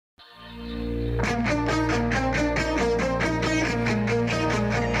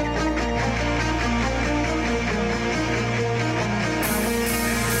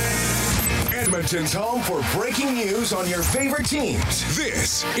Edmonton's home for breaking news on your favorite teams.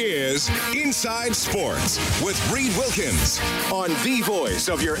 This is Inside Sports with Reed Wilkins on the voice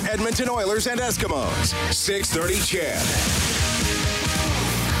of your Edmonton Oilers and Eskimos. 630 CHED.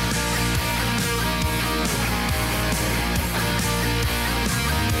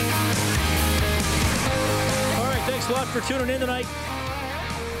 Thanks a lot for tuning in tonight.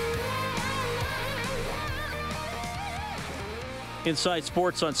 Inside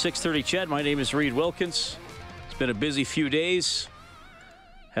Sports on 630 CHED. My name is Reed Wilkins. It's been a busy few days.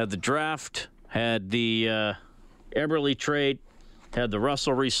 Had the draft, had the Eberle trade, had the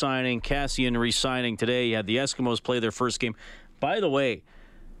Russell re-signing, Cassian re-signing today. You had the Eskimos play their first game. By the way,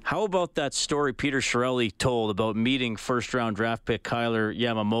 how about that story Peter Chiarelli told about meeting first-round draft pick Kyler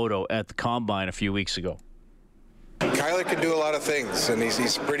Yamamoto at the Combine a few weeks ago? Kyler can do a lot of things, and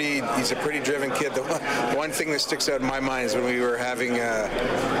he's a pretty driven kid. The one thing that sticks out in my mind is when we were having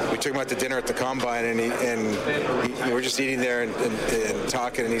we took him out to dinner at the Combine, and we were just eating there and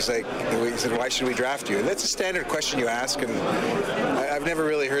talking, and he said, "Why should we draft you?" And that's a standard question you ask, and I've never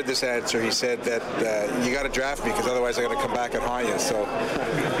really heard this answer. He said that you got to draft me because otherwise I got to come back and haunt you. So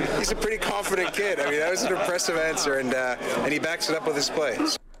he's a pretty confident kid. I mean, that was an impressive answer, and he backs it up with his play.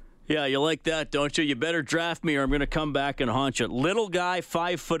 Yeah, you like that, don't you? You better draft me or I'm going to come back and haunt you. Little guy,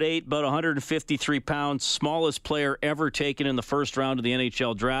 5'8", about 153 pounds, smallest player ever taken in the first round of the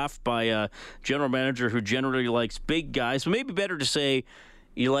NHL draft by a general manager who generally likes big guys. But maybe better to say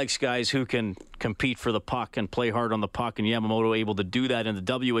he likes guys who can compete for the puck and play hard on the puck, and Yamamoto able to do that in the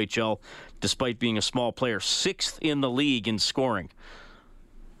WHL despite being a small player. 6th in the league in scoring.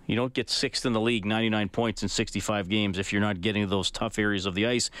 You don't get 6th in the league, 99 points in 65 games, if you're not getting to those tough areas of the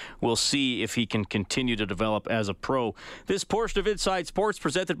ice. We'll see if he can continue to develop as a pro. This portion of Inside Sports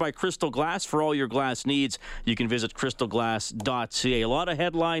presented by Crystal Glass. For all your glass needs, you can visit crystalglass.ca. A lot of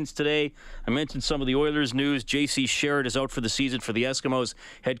headlines today. I mentioned some of the Oilers news. J.C. Sherritt is out for the season for the Eskimos.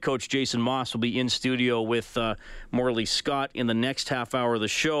 Head coach Jason Moss will be in studio with Morley Scott in the next half hour of the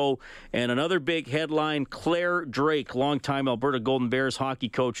show. And another big headline, Claire Drake, longtime Alberta Golden Bears hockey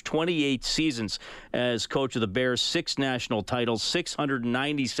coach, 28 seasons as coach of the Bears, 6 national titles,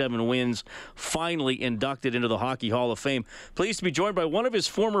 697 wins, finally inducted into the Hockey Hall of Fame. Pleased to be joined by one of his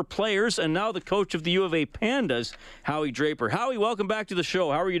former players and now the coach of the U of A Pandas, Howie Draper. Howie, welcome back to the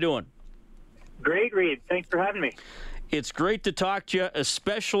show. How are you doing? Great, Reed. Thanks for having me. It's great to talk to you,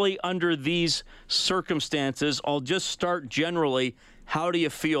 especially under these circumstances. I'll just start generally. How do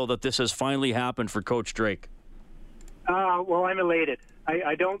you feel that this has finally happened for Coach Drake? Well, I'm elated.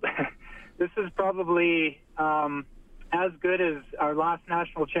 I don't. This is probably as good as our last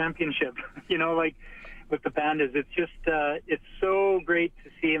national championship. You know, like with the Pandas, it's just it's so great to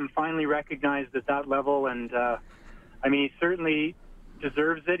see him finally recognized at that level. And I mean, he certainly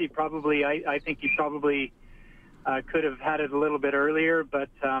deserves it. He probably, I think, he probably could have had it a little bit earlier. But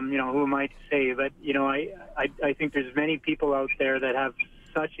you know, who am I to say? But you know, I think there's many people out there that have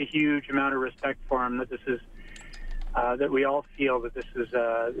such a huge amount of respect for him that this is. That we all feel that this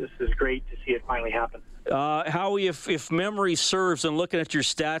is great to see it finally happen. Howie, if memory serves and looking at your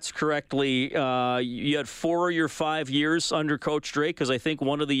stats correctly, you had 4 of your 5 years under Coach Drake, because I think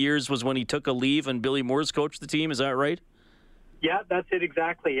one of the years was when he took a leave and Billy Moores coached the team. Is that right? Yeah, that's it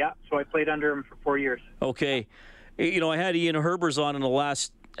exactly. Yeah, so I played under him for 4 years. Okay. You know, I had Ian Herbers on in the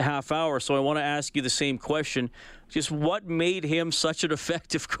last half hour, so I want to ask you the same question. Just what made him such an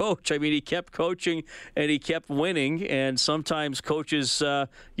effective coach? I mean, he kept coaching and he kept winning, and sometimes coaches,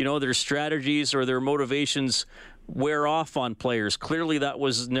 you know, their strategies or their motivations wear off on players. Clearly that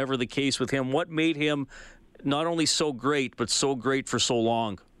was never the case with him. What made him not only so great, but so great for so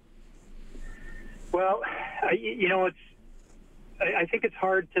long? Well, you know, I think it's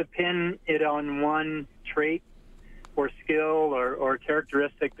hard to pin it on one trait or skill or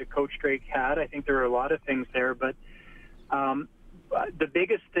characteristic that Coach Drake had. I think there are a lot of things there, but the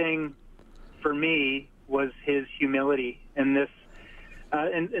biggest thing for me was his humility. And this,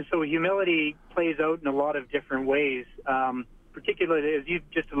 and so humility plays out in a lot of different ways, particularly as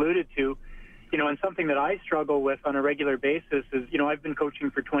you've just alluded to. You know, and something that I struggle with on a regular basis is, you know, I've been coaching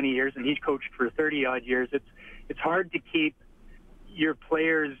for 20 years and he's coached for 30 odd years. It's hard to keep your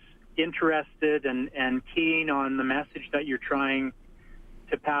players interested and keen on the message that you're trying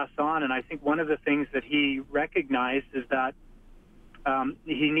to pass on. And I think one of the things that he recognized is that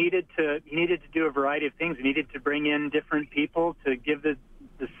he needed to do a variety of things. He needed to bring in different people to give the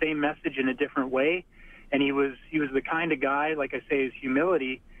same message in a different way. And he was the kind of guy, like I say, his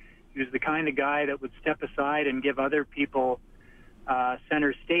humility. He was the kind of guy that would step aside and give other people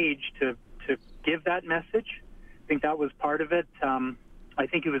center stage to give that message. I think that was part of it. I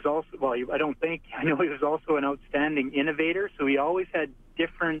think he was also, well, I know he was also an outstanding innovator. So he always had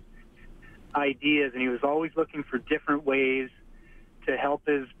different ideas, and he was always looking for different ways to help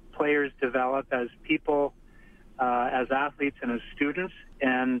his players develop as people, as athletes, and as students.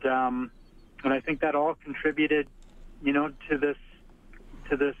 And I think that all contributed, to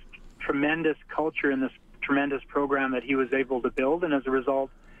this tremendous culture and this tremendous program that he was able to build. And as a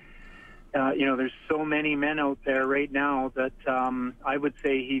result, there's so many men out there right now that I would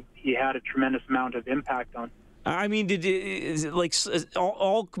say he had a tremendous amount of impact on. I mean,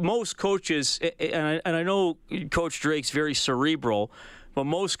 most coaches, and I know Coach Drake's very cerebral, but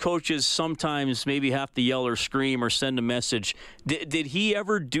most coaches sometimes maybe have to yell or scream or send a message. Did he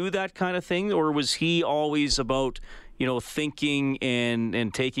ever do that kind of thing, or was he always about thinking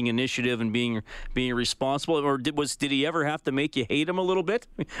and taking initiative and being responsible, or did he ever have to make you hate him a little bit?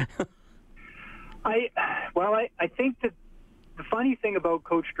 I think that the funny thing about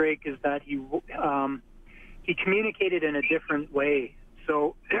Coach Drake is that he communicated in a different way.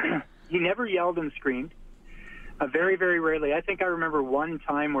 So he never yelled and screamed. Very, very rarely. I think I remember one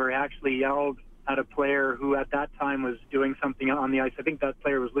time where he actually yelled at a player who at that time was doing something on the ice. I think that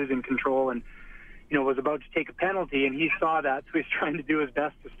player was losing control and was about to take a penalty, and he saw that, so he's trying to do his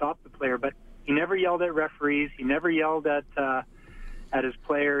best to stop the player. But he never yelled at referees. He never yelled at his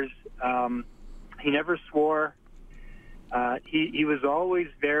players. He never swore. He was always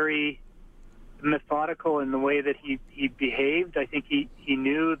very methodical in the way that he behaved. I think he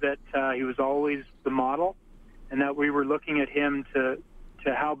knew that he was always the model, and that we were looking at him to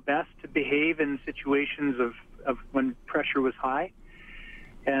how best to behave in situations of when pressure was high.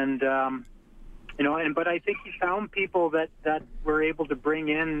 And but I think he found people that were able to bring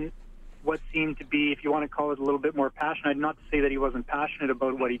in what seemed to be, if you want to call it, a little bit more passion. Not to say that he wasn't passionate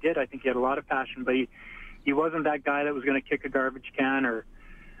about what he did. I think he had a lot of passion, but he wasn't that guy that was going to kick a garbage can or,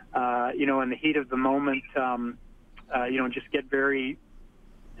 in the heat of the moment, just get very,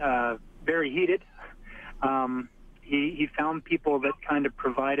 very heated. He found people that kind of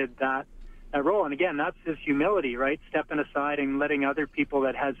provided that role. And again, that's his humility, right? Stepping aside and letting other people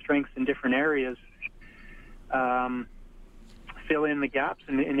that had strengths in different areas fill in the gaps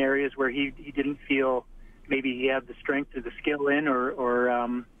in areas where he didn't feel maybe he had the strength or the skill in,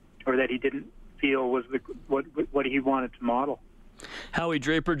 or that he didn't feel was what he wanted to model. Howie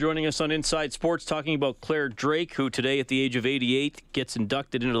Draper joining us on Inside Sports, talking about Claire Drake, who today at the age of 88 gets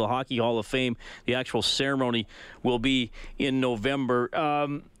inducted into the Hockey Hall of Fame. The actual ceremony will be in November.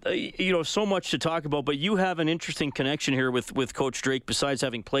 So much to talk about, but you have an interesting connection here with Coach Drake, besides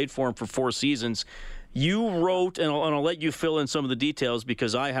having played for him for 4 seasons. You wrote, and I'll let you fill in some of the details,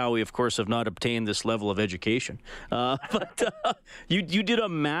 because I, Howie, of course, have not obtained this level of education. But you did a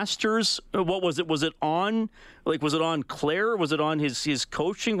master's. What was it? Was it on Claire? Was it on his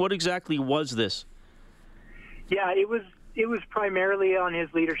coaching? What exactly was this? Yeah, it was primarily on his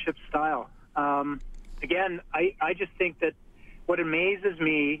leadership style. Again, I just think that what amazes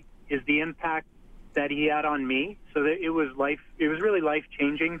me is the impact that he had on me. So that it was really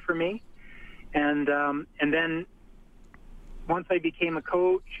life-changing for me. And then once I became a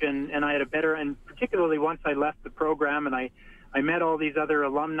coach and I had and particularly once I left the program and I met all these other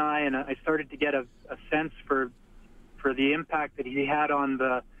alumni, and I started to get a sense for the impact that he had on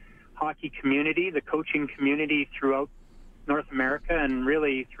the hockey community, the coaching community throughout North America and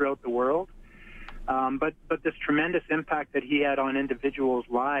really throughout the world. But this tremendous impact that he had on individuals'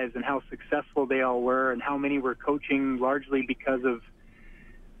 lives and how successful they all were, and how many were coaching largely because of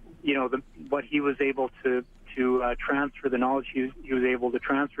what he was able to transfer, the knowledge he was able to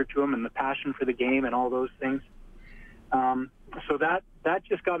transfer to him, and the passion for the game and all those things. So that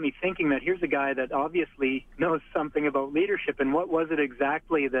just got me thinking that here's a guy that obviously knows something about leadership, and what was it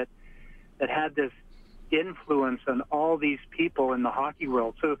exactly that had this influence on all these people in the hockey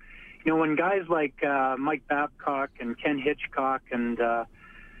world. So, when guys like Mike Babcock and Ken Hitchcock and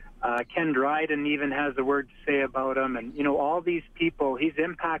Ken Dryden even has a word to say about him, and all these people, he's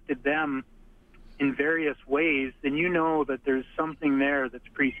impacted them in various ways, then that there's something there that's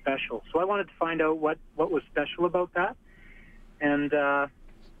pretty special. So I wanted to find out what was special about that, and so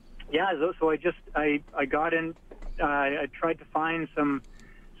I got in. I tried to find some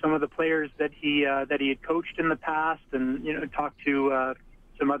of the players that he had coached in the past, and talked to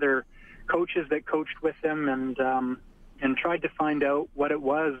some other coaches that coached with him, and tried to find out what it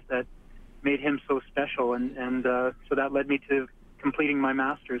was that made him so special, and so that led me to completing my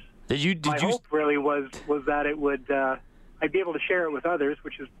master's. My hope really was that it would I'd be able to share it with others,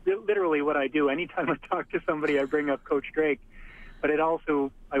 which is literally what I do. Anytime I talk to somebody, I bring up Coach Drake. but it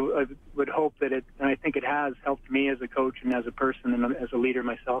also, I would hope that it, and I think it has helped me as a coach and as a person and as a leader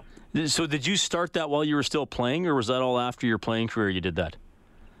myself. So did you start that while you were still playing, or was that all after your playing career you did that?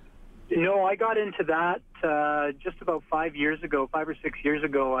 No, I got into that just about 5 or 6 years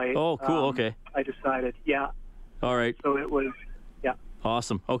ago. Oh, cool. Okay. I decided, yeah. All right. So it was, yeah.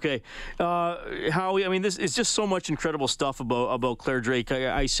 Awesome. Okay. Howie, I mean, this is just so much incredible stuff about Clare Drake.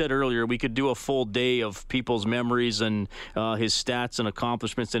 I said earlier we could do a full day of people's memories and his stats and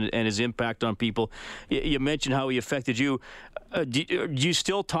accomplishments and his impact on people. You mentioned how he affected you. Do you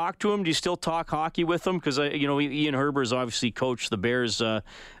still talk to him? Do you still talk hockey with him? Because, Ian Herber's obviously coached the Bears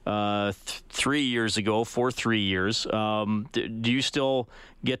 3 years ago, for 3 years. Do you still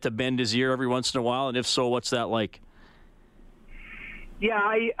get to bend his ear every once in a while? And if so, what's that like? Yeah,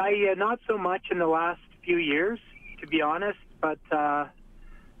 I not so much in the last few years, to be honest. But, I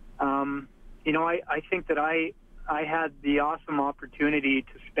think that I had the awesome opportunity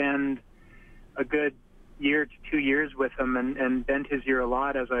to spend a good year to 2 years with him and bent his ear a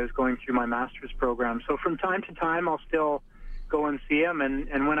lot as I was going through my master's program. So from time to time, I'll still go and see him.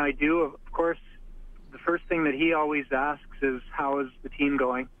 And when I do, of course, the first thing that he always asks is, how is the team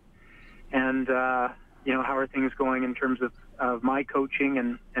going? And, how are things going in terms of my coaching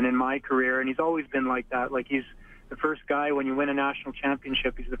and in my career? And he's always been like that. Like, he's the first guy, when you win a national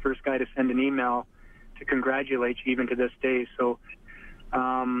championship, he's the first guy to send an email to congratulate you, even to this day. So,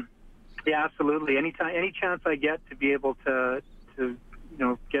 yeah, absolutely. Any chance I get to be able to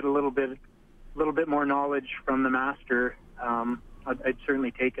get a little bit more knowledge from the master, I'd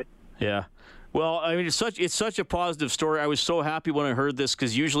certainly take it. Yeah. Well, I mean, it's such a positive story. I was so happy when I heard this,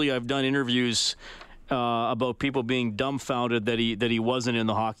 because usually I've done interviews about people being dumbfounded that he wasn't in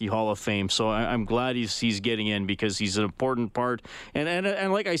the Hockey Hall of Fame. So I'm glad he's getting in, because he's an important part.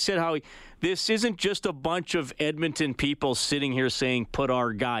 And like I said, Howie, this isn't just a bunch of Edmonton people sitting here saying, put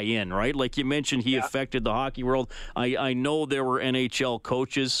our guy in, right? Like you mentioned, he affected the hockey world. I know there were NHL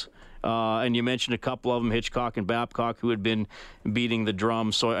coaches, and you mentioned a couple of them, Hitchcock and Babcock, who had been beating the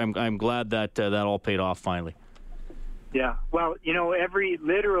drum. So I'm glad that all paid off finally. Yeah. Well,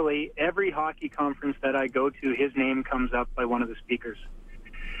 literally every hockey conference that I go to, his name comes up by one of the speakers.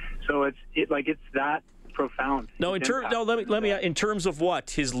 So it's that profound. No, let me in terms of what?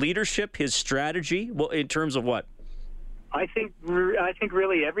 His leadership, his strategy? Well, in terms of what? I think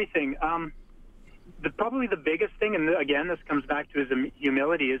really everything. Probably the biggest thing, and again, this comes back to his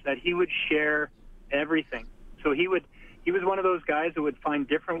humility, is that he would share everything. So he was one of those guys who would find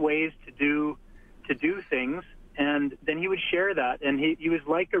different ways to do things, and then he would share that. And he was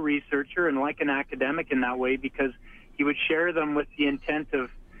like a researcher and like an academic in that way, because he would share them with the intent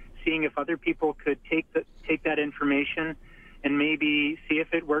of seeing if other people could take that information and maybe see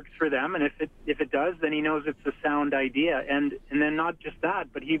if it works for them. And if it does, then he knows it's a sound idea. And then not just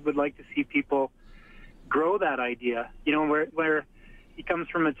that, but he would like to see people grow that idea. Where he comes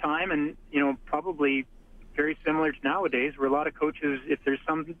from a time, and probably very similar to nowadays, where a lot of coaches, if there's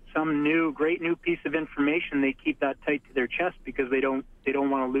some great new piece of information, they keep that tight to their chest because they don't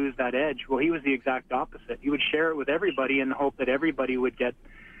want to lose that edge. Well, he was the exact opposite. He would share it with everybody in the hope that everybody would get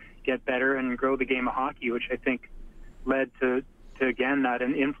better and grow the game of hockey, which I think led to again, that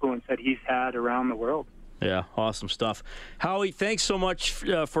an influence that he's had around the world. Yeah, awesome stuff. Howie, thanks so much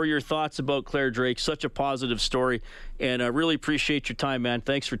for your thoughts about Clare Drake. Such a positive story, and I really appreciate your time, man.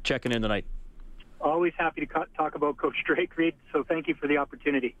 Thanks for checking in tonight. Always happy to talk about Coach Drake, Reed, so thank you for the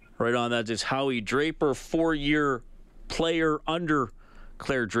opportunity. Right on. That is Howie Draper, 4-year player under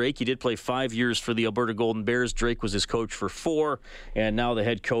Clare Drake. He did play 5 years for the Alberta Golden Bears. Drake was his coach for 4, and now the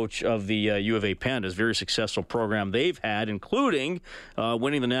head coach of the U of A Pandas. Very successful program they've had, including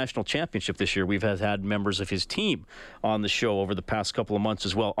winning the national championship this year. We've had members of his team on the show over the past couple of months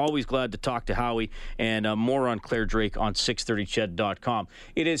as well. Always glad to talk to Howie, and more on Clare Drake on 630ched.com.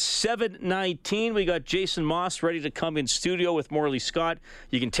 It is 7:19. We got Jason Moss ready to come in studio with Morley Scott.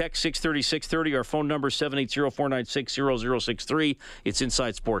 You can text 630-630. Our phone number 780-496-0063. It's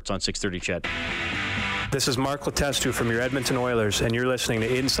Inside Sports on 630 Ched. This is Mark Letestu from your Edmonton Oilers, and you're listening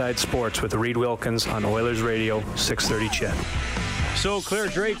to Inside Sports with Reed Wilkins on Oilers Radio 630 Ched. So Clare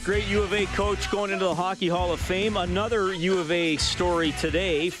Drake, great U of A coach, going into the Hockey Hall of Fame. Another U of A story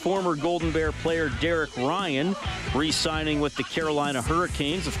today. Former Golden Bear player Derek Ryan re-signing with the Carolina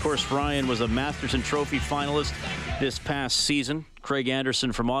Hurricanes. Of course, Ryan was a Masterton Trophy finalist this past season. Craig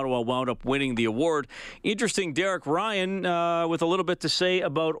Anderson from Ottawa wound up winning the award. Interesting, Derek Ryan with a little bit to say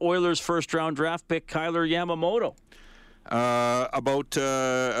about Oilers' first-round draft pick, Kailer Yamamoto. About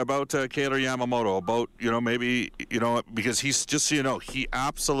Kailer Yamamoto, because he's just, he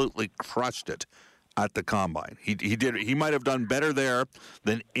absolutely crushed it at the combine. He might have done better there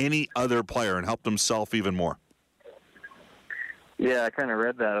than any other player and helped himself even more. Yeah, I kind of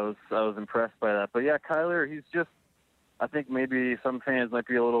read that. I was impressed by that. But yeah, Kyler, he's just, I think maybe some fans might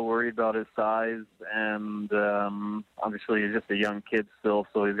be a little worried about his size, and obviously he's just a young kid still,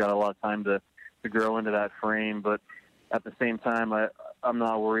 so he's got a lot of time to grow into that frame. But at the same time, I'm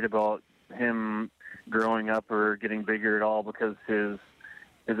not worried about him growing up or getting bigger at all, because his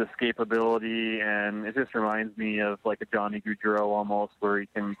escapability, and it just reminds me of like a Johnny Gaudreau almost, where he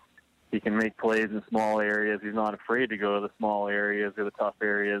can make plays in small areas. He's not afraid to go to the small areas or the tough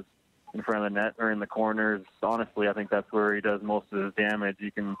areas in front of the net or in the corners. Honestly, I think that's where he does most of his damage.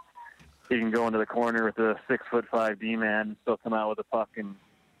 He can go into the corner with a 6'5" D-man and still come out with a puck and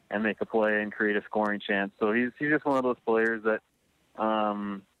make a play and create a scoring chance. So he's just one of those players that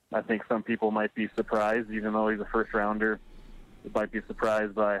I think some people might be surprised, even though he's a first rounder, might be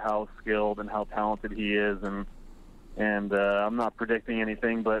surprised by how skilled and how talented he is. And I'm not predicting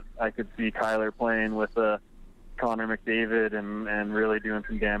anything, but I could see Kyler playing with Connor McDavid and really doing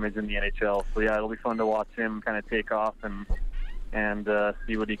some damage in the NHL. So yeah, it'll be fun to watch him kind of take off and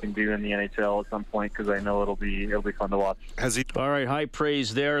see what he can do in the NHL at some point, because I know it'll be fun to watch. All right, high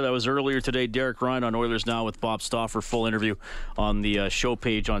praise there. That was earlier today. Derek Ryan on Oilers Now with Bob Stauffer. Full interview on the show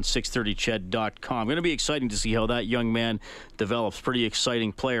page on 630ched.com. Going to be exciting to see how that young man develops. Pretty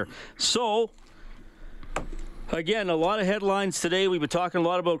exciting player. So, again, a lot of headlines today. We've been talking a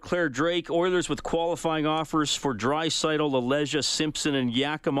lot about Claire Drake. Oilers with qualifying offers for Draisaitl, Aleja, Simpson, and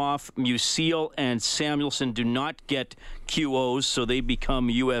Yakimov. Musil and Samuelson do not get QOs, so they become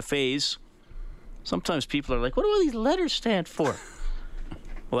UFAs. Sometimes people are like, what do all these letters stand for?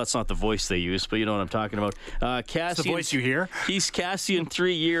 Well, that's not the voice they use, but you know what I'm talking about. Cassian, it's the voice you hear. Keith Cassian,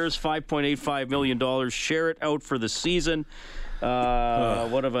 3 years, $5.85 million. Sherritt out for the season.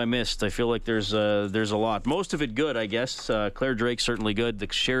 What have I missed? I feel like there's a lot. Most of it good, I guess. Claire Drake certainly good. The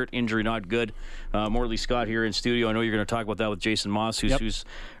Sherritt injury not good. Morley Scott here in studio. I know you're going to talk about that with Jason Moss, who's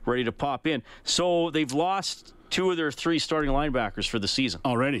ready to pop in. So they've lost 2 of their 3 starting linebackers for the season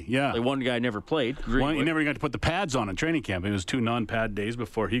already. Yeah, one guy never played. He never got to put the pads on in training camp. It was 2 non-pad days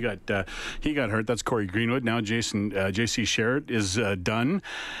before he got hurt. That's Corey Greenwood. Now JC Sherritt is done.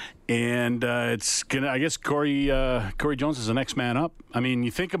 And it's gonna. I guess Corey Jones is the next man up. I mean,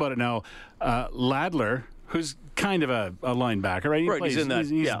 you think about it now. Ladler, who's kind of a linebacker, right? He's in that.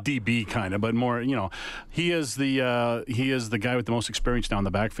 He's DB kind of, but more. He is the guy with the most experience down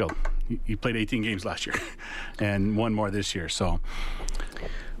the backfield. He played 18 games last year, and 1 more this year. So.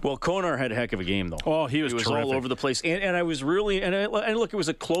 Well, Konar had a heck of a game, though. Oh, he was terrific. All over the place. And I was really... And look, it was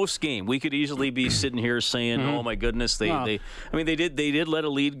a close game. We could easily be sitting here saying, oh, my goodness, they did let a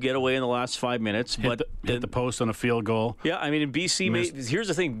lead get away in the last 5 minutes. Hit the post on a field goal. Yeah, I mean, BC here's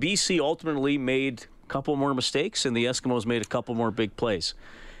the thing. BC ultimately made a couple more mistakes, and the Eskimos made a couple more big plays.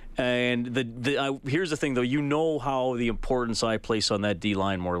 And here's the thing, though. You know how the importance I place on that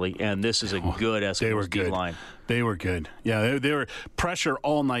D-line, Morley, and this is a good Eskimos D-line. They were good. Yeah, they were pressure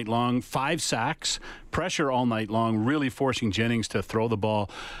all night long, 5 sacks, pressure all night long, really forcing Jennings to throw the ball.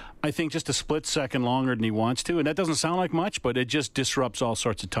 I think just a split second longer than he wants to, and that doesn't sound like much, but it just disrupts all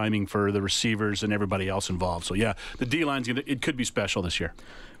sorts of timing for the receivers and everybody else involved. So yeah, the D-line's it could be special this year.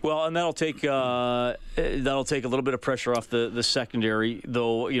 Well, and that'll take a little bit of pressure off the secondary,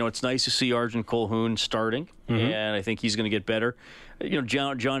 though. It's nice to see Arjun Colquhoun starting, and I think he's going to get better.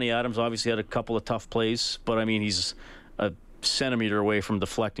 Johnny Adams obviously had a couple of tough plays, but I mean he's a centimeter away from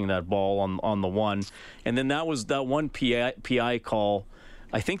deflecting that ball on the one, and then that one PI call.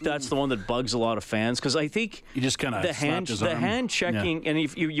 I think that's the one that bugs a lot of fans, because I think you just kind of the hand checking, and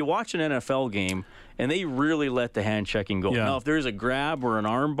if you watch an NFL game and they really let the hand checking go. Now, if there's a grab or an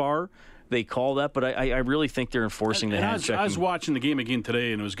arm bar, they call that, but I really think they're enforcing the hand checking. I was watching the game again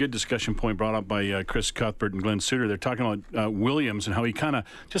today, and it was a good discussion point brought up by Chris Cuthbert and Glenn Suter. They're talking about Williams and how he kind of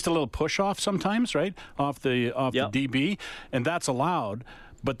just a little push off sometimes, right, off the DB, and that's allowed.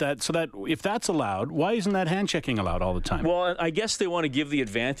 But if that's allowed, why isn't that hand checking allowed all the time? Well, I guess they want to give the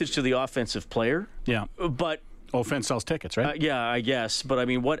advantage to the offensive player. Yeah. But offense sells tickets, right? Yeah, I guess. But I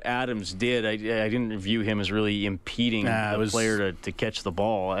mean, what Adams did, I didn't view him as really impeding the player to catch the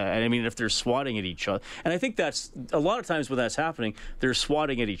ball. I mean, if they're swatting at each other, and I think that's a lot of times when that's happening, they're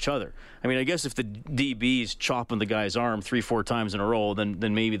swatting at each other. I mean, I guess if the DB's chopping the guy's arm 3-4 times in a row,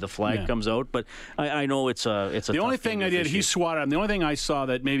 then maybe the flag comes out. But I know it's a. The only thing I did, he swatted him. The only thing I saw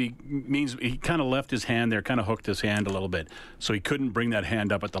that maybe means he kind of left his hand there, kind of hooked his hand a little bit, so he couldn't bring that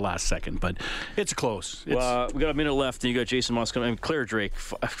hand up at the last second. But it's close. Well, got a minute left, and you got Jason Moss coming. Claire Drake,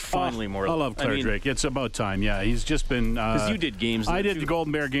 finally more. I love Claire Drake. It's about time. Yeah, he's just been. Because you did games. I did the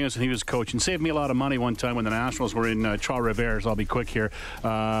Golden Bear games, and he was coaching. Saved me a lot of money one time when the Nationals were in Trois-Rivières. I'll be quick here.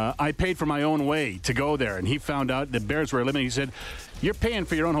 I paid for my own way to go there, and he found out the Bears were eliminated. He said, "You're paying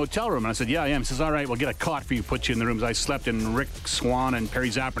for your own hotel room." And I said, "Yeah, I am." He says, "All right, we'll get a cot for you, put you in the rooms." I slept in Rick Swan and Perry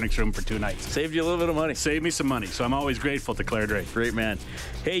Zappernick's room for 2 nights. Saved you a little bit of money. Saved me some money, so I'm always grateful to Claire Drake. Great man.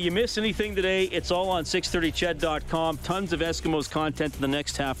 Hey, you miss anything today? It's all on 630ched.com. Tons of Eskimos content in the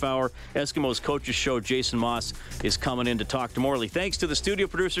next half hour. Eskimos Coaches Show. Jason Moss is coming in to talk to Morley. Thanks to the studio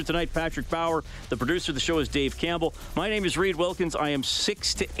producer tonight, Patrick Bauer. The producer of the show is Dave Campbell. My name is Reed Wilkins. I am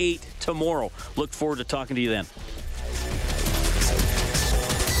 6 to 8 tomorrow. Look forward to talking to you then.